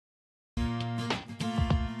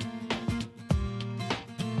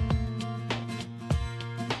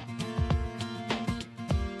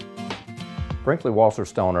Brinkley Walser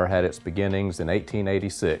Stoner had its beginnings in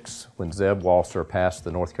 1886 when Zeb Walser passed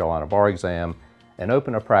the North Carolina bar exam and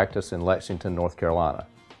opened a practice in Lexington, North Carolina.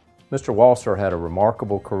 Mr. Walser had a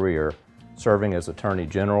remarkable career serving as Attorney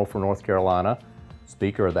General for North Carolina,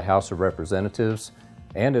 Speaker of the House of Representatives,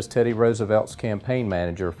 and as Teddy Roosevelt's campaign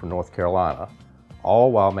manager for North Carolina,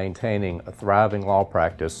 all while maintaining a thriving law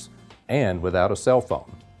practice and without a cell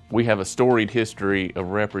phone. We have a storied history of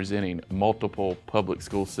representing multiple public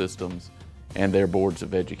school systems and their boards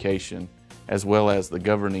of education, as well as the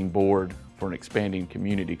governing board for an expanding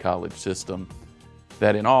community college system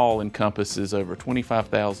that in all encompasses over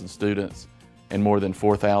 25,000 students and more than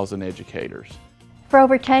 4,000 educators. For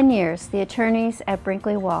over 10 years, the attorneys at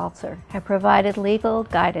Brinkley Walser have provided legal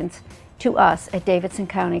guidance to us at Davidson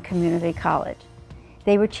County Community College.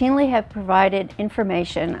 They routinely have provided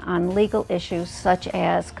information on legal issues such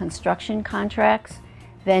as construction contracts,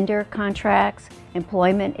 vendor contracts,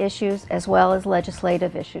 employment issues, as well as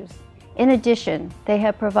legislative issues. In addition, they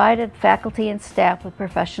have provided faculty and staff with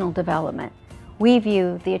professional development. We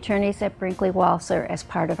view the attorneys at Brinkley Walser as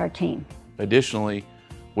part of our team. Additionally,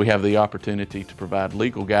 we have the opportunity to provide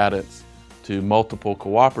legal guidance to multiple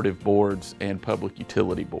cooperative boards and public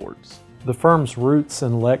utility boards. The firm's roots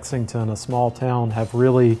in Lexington, a small town, have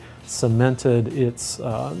really cemented its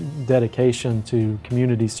dedication to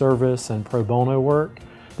community service and pro bono work.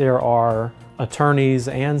 There are attorneys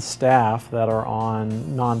and staff that are on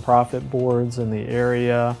nonprofit boards in the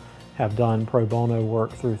area, have done pro bono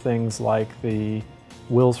work through things like the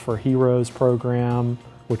Wills for Heroes program,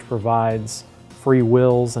 which provides free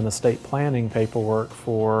wills and estate planning paperwork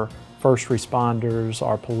for first responders,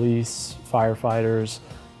 our police, firefighters,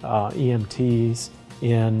 EMTs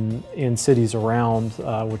in cities around,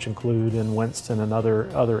 which include in Winston and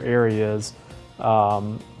other areas,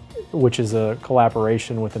 which is a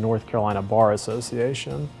collaboration with the North Carolina Bar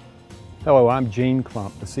Association. Hello, I'm Gene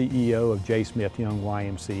Klump, the CEO of J. Smith Young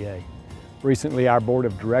YMCA. Recently, our board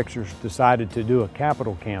of directors decided to do a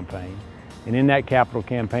capital campaign, and in that capital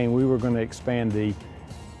campaign, we were going to expand the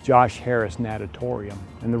Josh Harris Natatorium.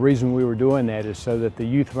 And the reason we were doing that is so that the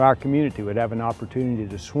youth of our community would have an opportunity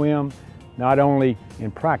to swim, not only in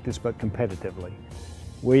practice, but competitively.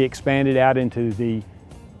 We expanded out into the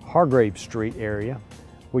Hargrave Street area,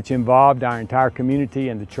 which involved our entire community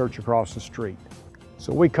and the church across the street.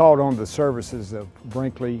 So we called on the services of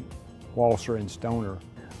Brinkley, Walser, and Stoner.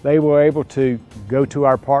 They were able to go to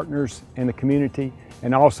our partners in the community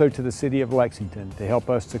and also to the city of Lexington to help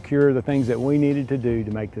us secure the things that we needed to do to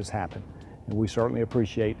make this happen. And we certainly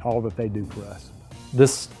appreciate all that they do for us.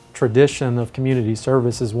 This tradition of community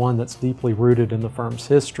service is one that's deeply rooted in the firm's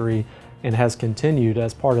history and has continued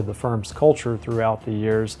as part of the firm's culture throughout the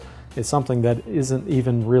years. It's something that isn't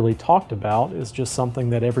even really talked about. It's just something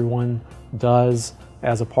that everyone does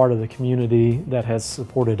as a part of the community that has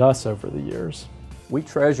supported us over the years. We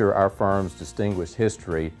treasure our firm's distinguished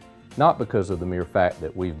history, not because of the mere fact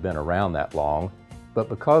that we've been around that long, but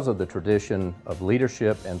because of the tradition of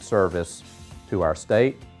leadership and service to our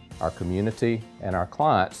state, our community, and our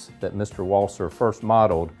clients that Mr. Walser first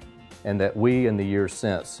modeled and that we in the years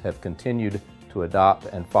since have continued to adopt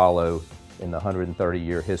and follow in the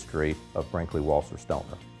 130-year history of Brinkley Walser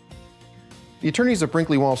Stoner. The attorneys at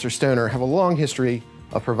Brinkley Walser Stoner have a long history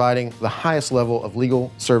of providing the highest level of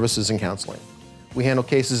legal services and counseling. We handle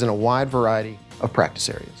cases in a wide variety of practice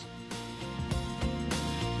areas.